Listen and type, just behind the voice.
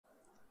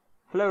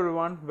Hello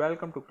everyone,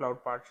 welcome to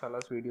Cloud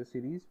Patashala's video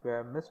series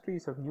where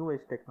mysteries of new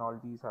age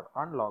technologies are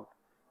unlocked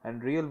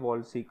and real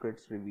world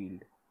secrets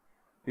revealed.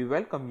 We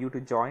welcome you to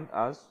join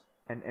us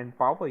and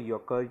empower your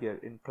career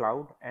in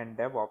cloud and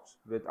DevOps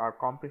with our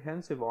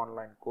comprehensive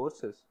online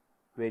courses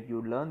where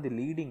you learn the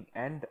leading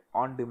and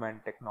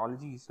on-demand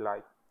technologies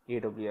like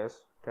AWS,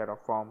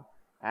 Terraform,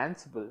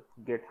 Ansible,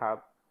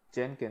 GitHub,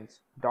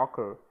 Jenkins,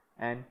 Docker,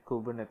 and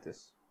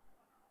Kubernetes.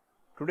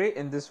 Today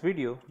in this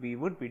video, we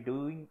would be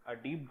doing a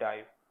deep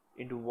dive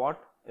into what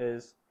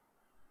is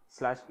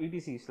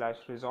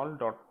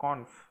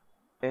 /etc/resolv.conf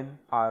in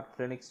our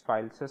Linux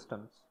file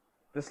systems.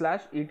 The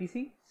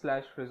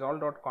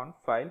 /etc/resolv.conf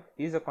file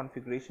is a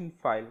configuration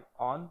file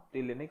on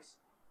the Linux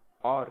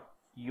or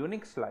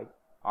Unix-like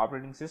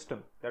operating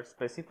system that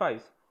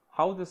specifies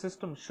how the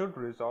system should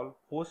resolve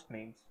host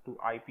names to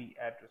IP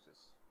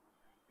addresses.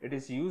 It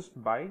is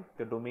used by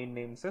the domain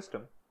name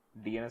system,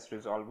 DNS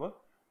resolver,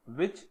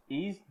 which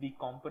is the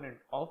component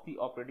of the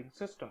operating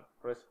system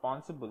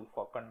responsible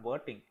for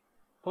converting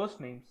host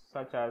names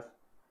such as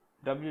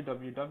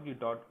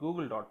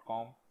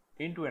www.google.com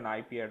into an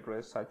IP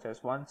address such as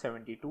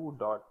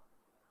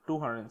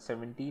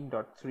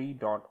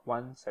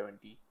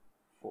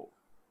 172.217.3.174.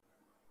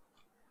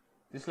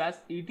 The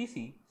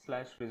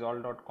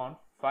 /etc/resolv.conf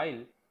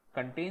file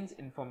contains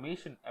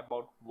information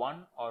about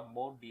one or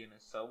more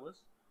DNS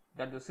servers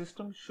that the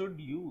system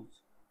should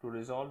use to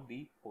resolve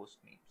the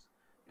host names.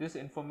 This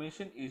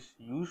information is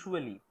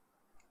usually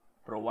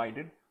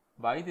provided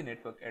by the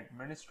network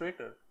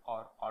administrator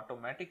or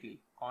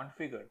automatically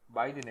configured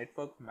by the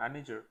network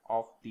manager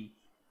of the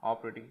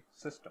operating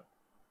system.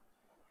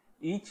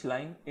 Each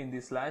line in the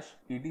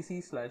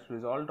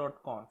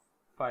 /etc/resolv.conf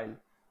file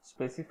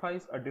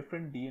specifies a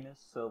different DNS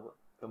server.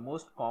 The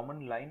most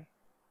common line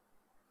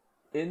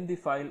in the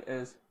file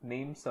is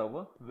name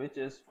server, which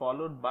is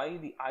followed by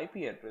the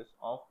IP address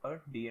of a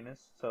DNS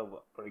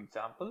server. For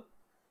example,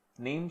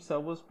 name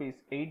server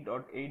space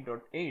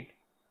 8.8.8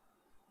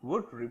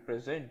 would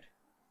represent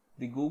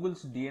the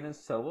Google's DNS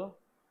server,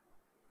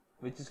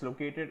 which is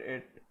located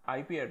at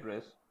IP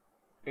address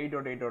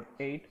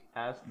 8.8.8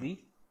 as the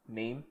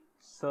name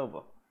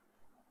server.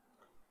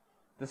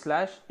 The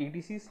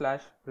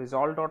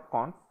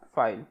 /etc/resolv.conf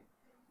file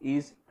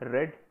is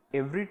read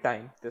every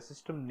time the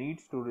system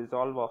needs to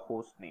resolve a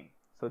host name.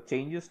 So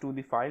changes to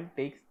the file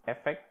takes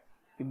effect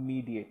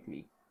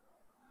immediately.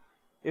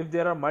 If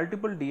there are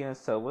multiple DNS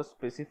servers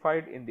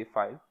specified in the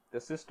file, the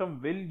system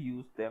will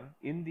use them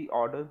in the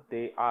order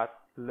they are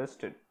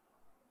listed.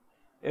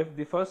 If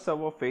the first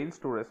server fails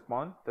to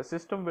respond, the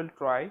system will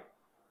try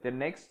the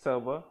next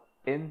server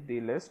in the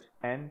list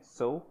and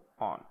so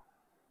on.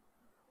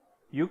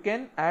 You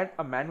can add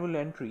a manual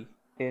entry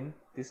in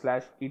the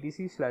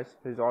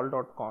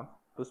 /etc/resolv.conf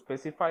to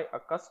specify a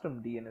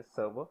custom DNS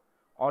server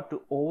or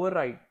to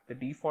override the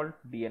default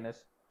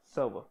DNS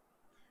server.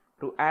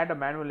 To add a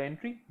manual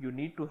entry, you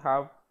need to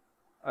have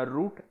a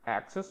root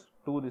access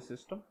to the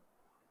system.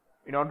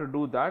 In order to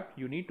do that,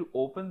 you need to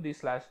open the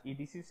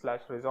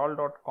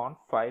 /etc/resolv.conf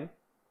file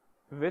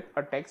with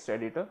a text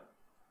editor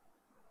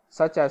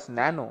such as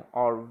nano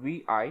or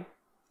vi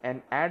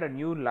and add a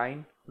new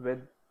line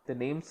with the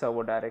name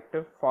server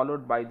directive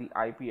followed by the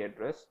IP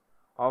address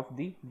of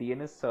the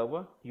DNS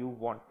server you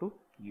want to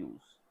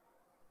use.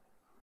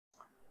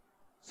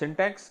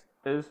 Syntax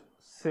is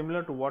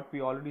similar to what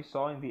we already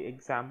saw in the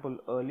example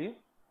earlier,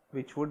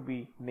 which would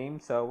be name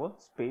server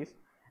space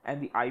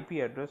and the IP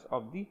address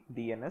of the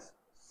DNS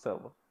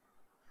server.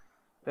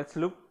 Let's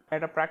look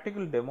at a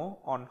practical demo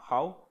on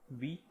how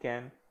we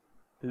can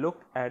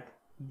look at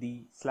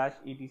the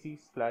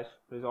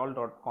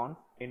 /etc/resolv.conf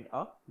in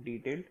a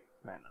detailed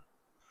manner.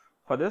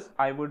 For this,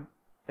 I would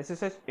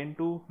SSH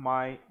into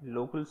my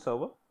local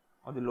server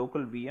or the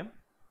local VM.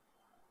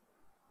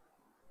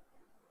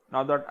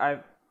 Now that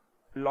I've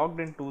logged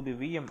into the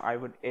VM, I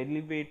would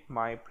elevate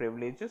my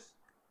privileges.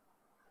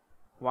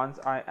 Once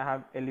I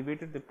have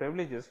elevated the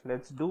privileges,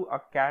 let's do a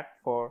cat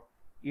for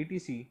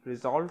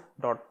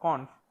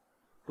etc/resolv.conf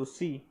to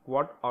see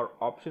what are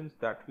options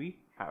that we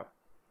have.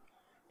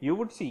 You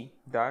would see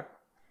that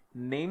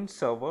name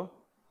server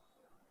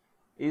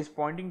is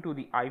pointing to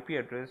the IP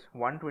address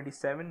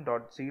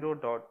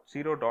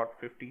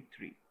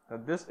 127.0.0.53. Now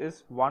this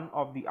is one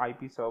of the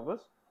IP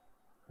servers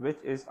which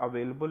is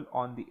available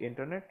on the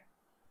internet.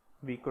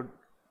 We could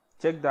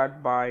check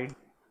that by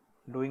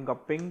doing a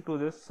ping to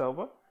this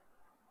server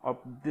of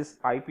this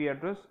IP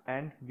address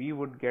and we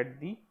would get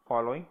the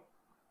following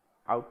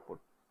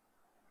output.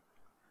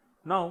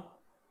 Now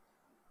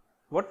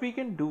what we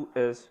can do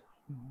is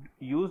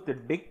use the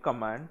dig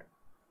command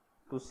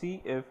to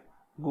see if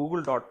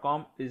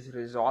google.com is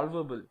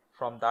resolvable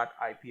from that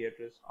IP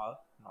address or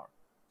not.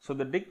 So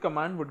the dig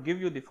command would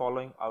give you the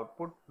following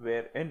output,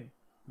 wherein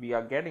we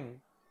are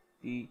getting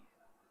the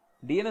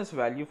DNS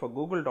value for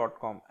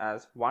google.com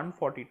as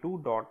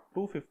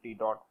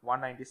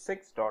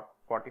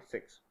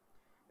 142.250.196.46.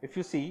 If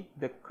you see,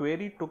 the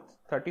query took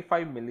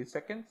 35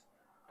 milliseconds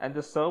and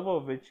the server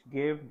which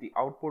gave the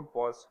output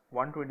was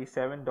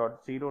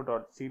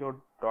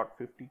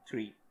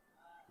 127.0.0.53,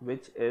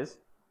 which is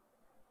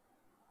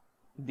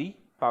the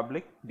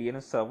public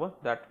DNS server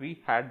that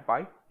we had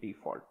by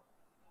default.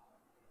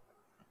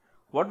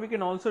 What we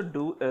can also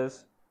do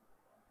is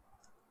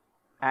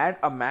add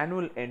a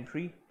manual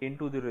entry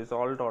into the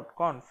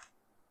resolv.conf,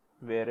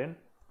 wherein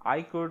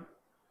I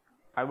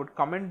would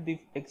comment the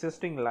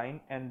existing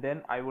line and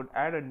then I would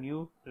add a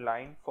new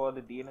line for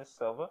the DNS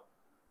server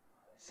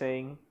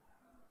saying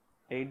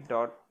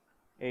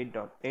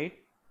 8.8.8.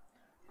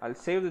 I'll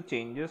save the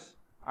changes.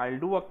 I'll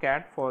do a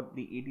cat for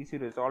the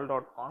etc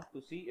resolv.conf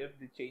to see if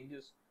the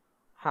changes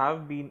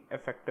have been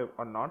effective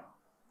or not.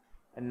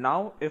 And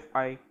now if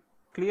I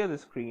clear the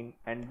screen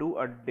and do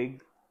a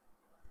dig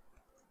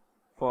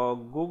for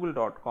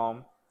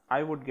google.com,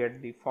 I would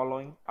get the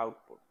following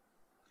output.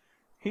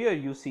 Here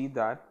you see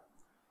that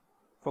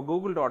for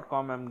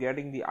google.com I'm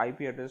getting the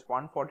IP address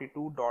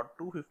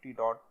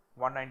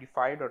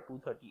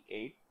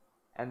 142.250.195.238,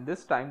 and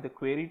this time the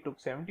query took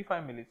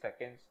 75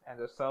 milliseconds and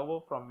the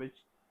server from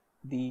which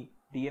the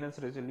DNS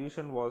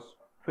resolution was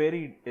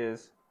queried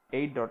is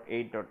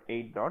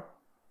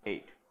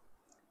 8.8.8.8.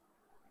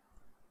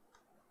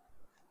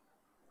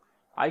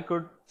 I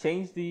could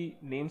change the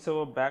name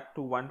server back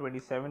to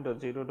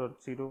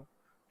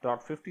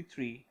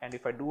 127.0.0.53, and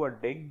if I do a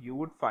dig, you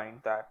would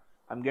find that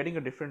I'm getting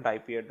a different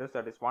IP address,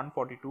 that is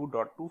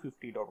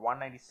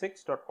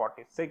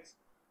 142.250.196.46,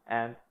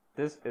 and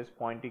this is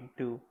pointing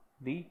to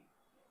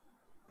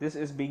this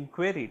is being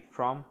queried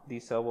from the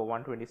server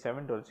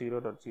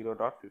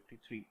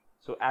 127.0.0.53.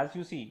 So as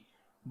you see,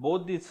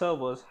 both these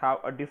servers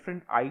have a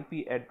different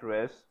IP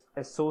address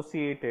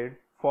associated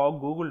for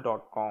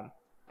google.com,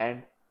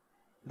 and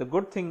the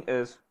good thing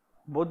is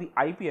both the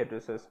IP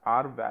addresses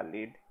are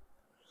valid.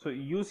 So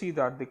you see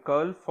that the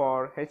curl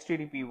for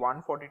HTTP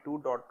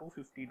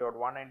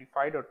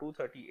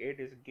 142.250.195.238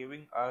 is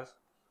giving us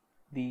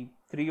the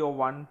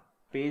 301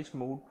 page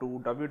move to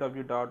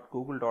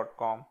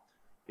www.google.com.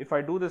 If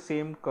I do the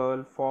same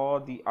curl for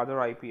the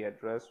other IP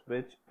address,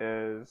 which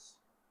is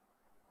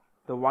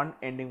the one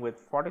ending with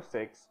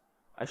 46,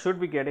 I should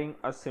be getting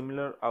a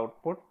similar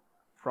output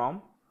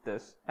from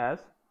this as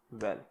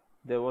well.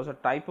 There was a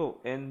typo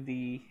in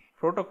the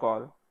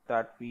protocol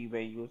that we were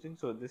using,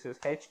 so this is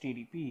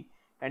HTTP,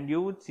 and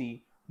you would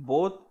see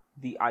both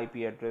the IP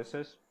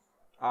addresses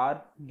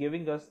are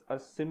giving us a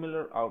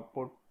similar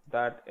output,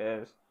 that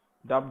is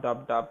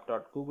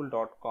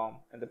www.google.com,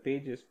 and the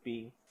page is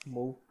being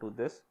moved to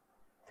this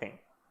thing.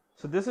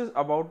 So this is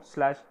about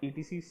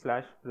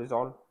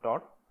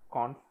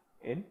 /etc/resolv.conf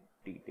in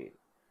detail.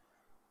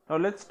 Now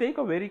let's take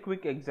a very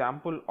quick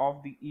example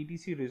of the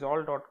etc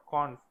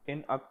resolv.conf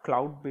in a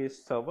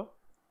cloud-based server,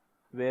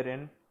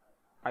 wherein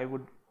I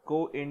would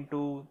go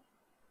into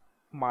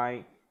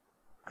my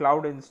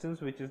cloud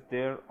instance which is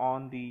there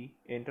on the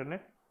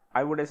internet.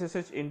 I would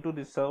SSH into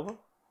the server.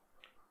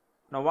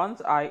 Now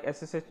once I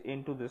SSH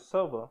into this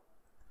server,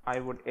 I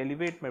would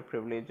elevate my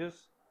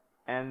privileges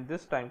and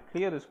this time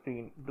clear the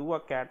screen, do a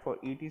cat for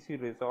etc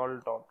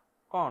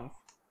resolv.conf.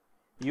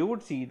 You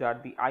would see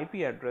that the IP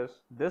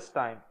address this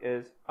time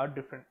is a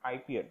different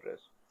IP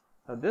address.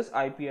 Now this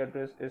IP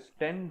address is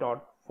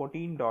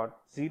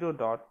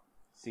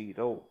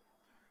 10.14.0.0.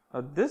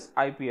 Now this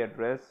IP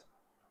address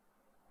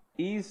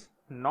is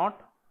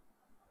not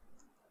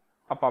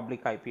a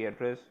public IP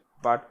address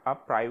but a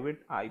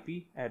private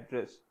IP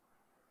address.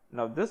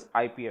 Now this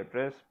IP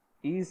address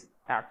is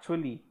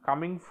actually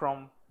coming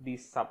from the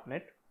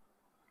subnet,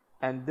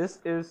 and this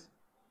is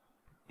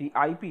the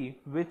IP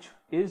which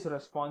is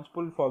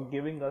responsible for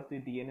giving us the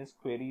DNS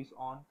queries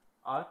on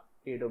our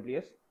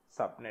AWS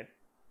subnet.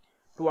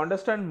 To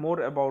understand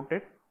more about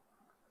it,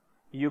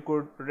 you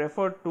could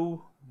refer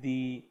to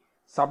the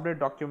subnet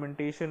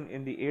documentation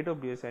in the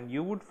AWS and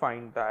you would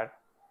find that.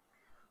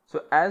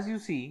 So as you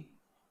see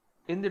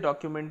in the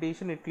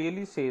documentation, it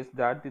clearly says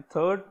that the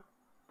third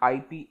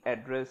IP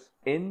address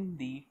in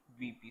the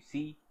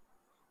VPC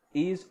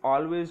is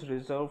always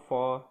reserved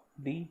for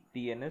the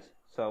DNS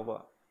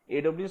server.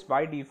 AWS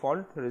by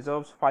default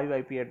reserves 5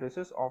 IP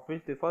addresses, of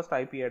which the first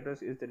IP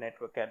address is the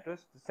network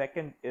address, the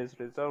second is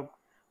reserved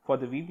for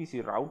the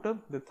VPC router,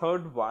 the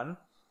third one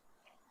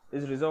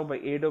is reserved by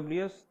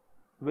AWS,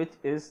 which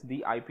is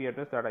the IP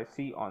address that I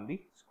see on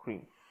the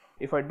screen.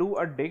 If I do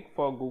a dig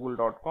for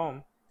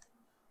google.com,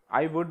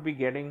 I would be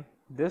getting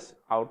this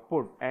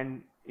output,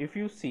 and if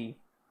you see,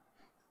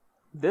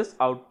 this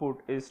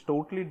output is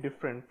totally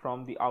different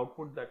from the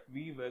output that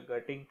we were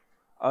getting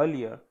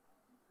earlier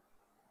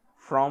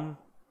from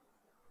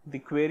the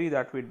query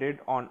that we did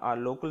on our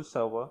local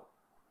server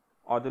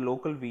or the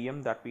local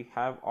VM that we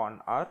have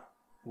on our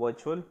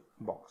virtual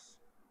box.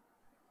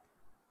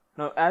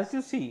 Now as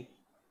you see,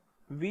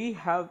 we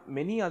have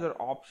many other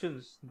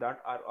options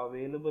that are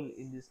available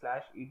in the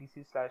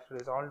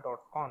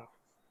 /etc/resolv.conf,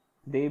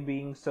 they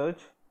being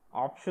search,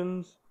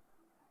 options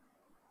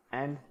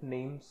and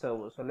name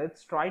server. So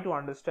let's try to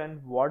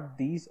understand what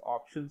these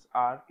options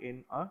are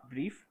in a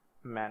brief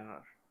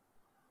manner.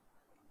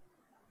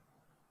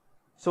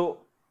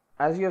 So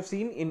as you have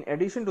seen, in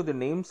addition to the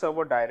name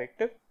server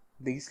directive,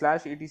 the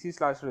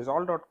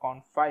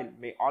 /etc/resolv.conf file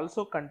may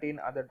also contain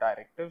other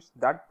directives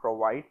that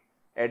provide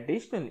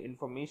additional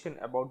information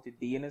about the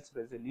DNS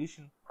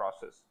resolution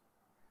process.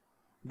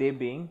 They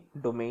being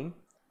domain,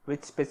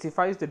 which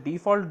specifies the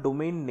default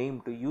domain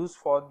name to use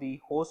for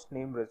the host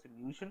name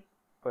resolution.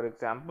 For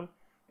example,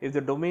 if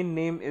the domain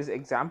name is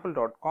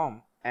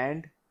example.com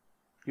and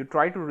you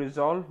try to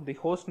resolve the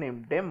host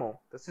name demo,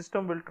 the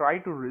system will try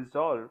to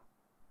resolve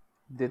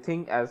the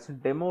thing as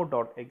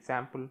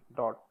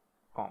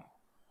demo.example.com.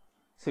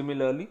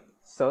 Similarly,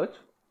 search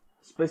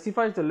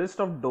specifies the list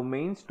of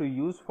domains to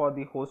use for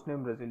the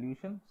hostname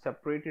resolution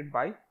separated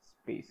by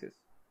spaces.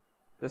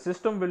 The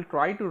system will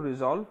try to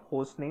resolve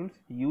hostnames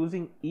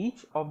using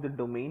each of the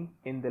domain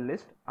in the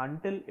list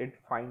until it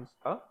finds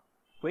a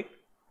quick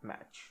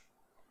match.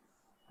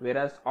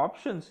 Whereas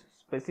options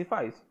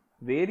specifies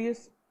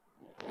various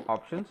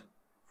options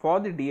for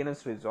the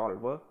DNS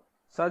resolver,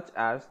 such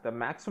as the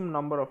maximum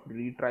number of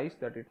retries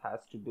that it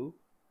has to do,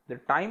 the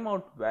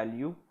timeout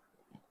value,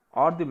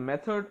 or the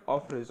method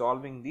of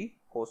resolving the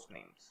host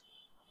names.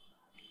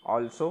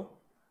 Also,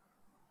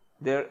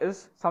 there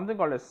is something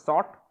called a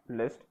sort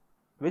list,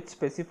 which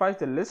specifies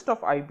the list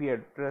of IP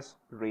address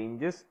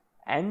ranges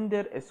and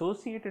their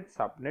associated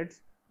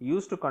subnets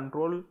used to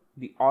control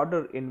the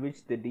order in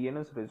which the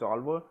DNS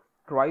resolver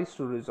tries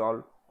to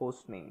resolve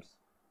host names.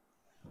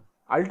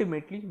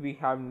 Ultimately, we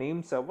have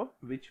name server,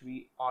 which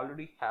we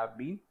already have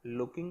been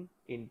looking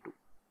into.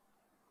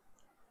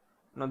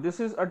 Now, this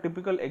is a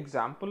typical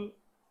example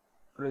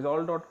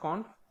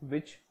resolv.conf,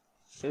 which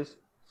is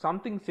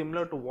something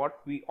similar to what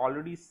we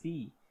already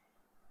see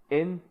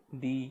in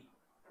the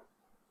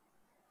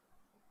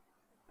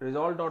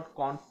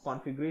resolv.conf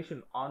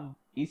configuration on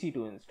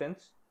EC2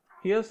 instance.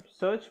 Here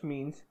search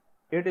means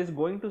it is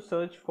going to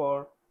search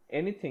for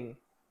anything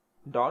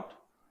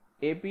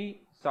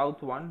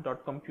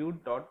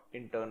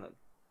 .apsouth1.compute.internal.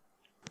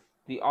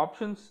 The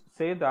options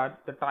say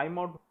that the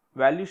timeout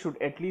value should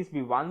at least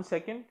be 1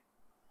 second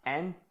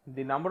and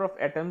the number of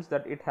attempts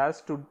that it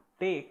has to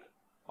take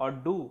or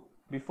do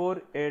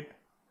before it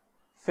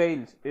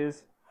fails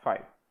is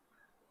 5.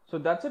 So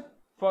that's it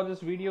for this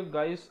video,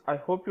 guys. I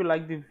hope you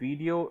like the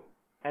video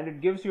and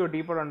it gives you a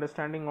deeper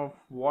understanding of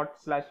what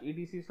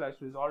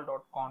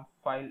 /etc/resolv.conf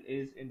file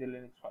is in the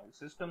Linux file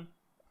system.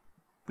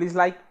 Please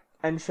like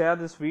and share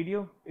this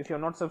video. If you're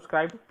not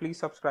subscribed, please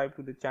subscribe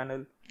to the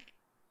channel.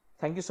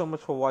 Thank you so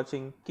much for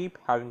watching. Keep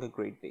having a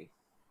great day.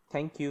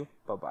 Thank you.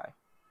 Bye bye.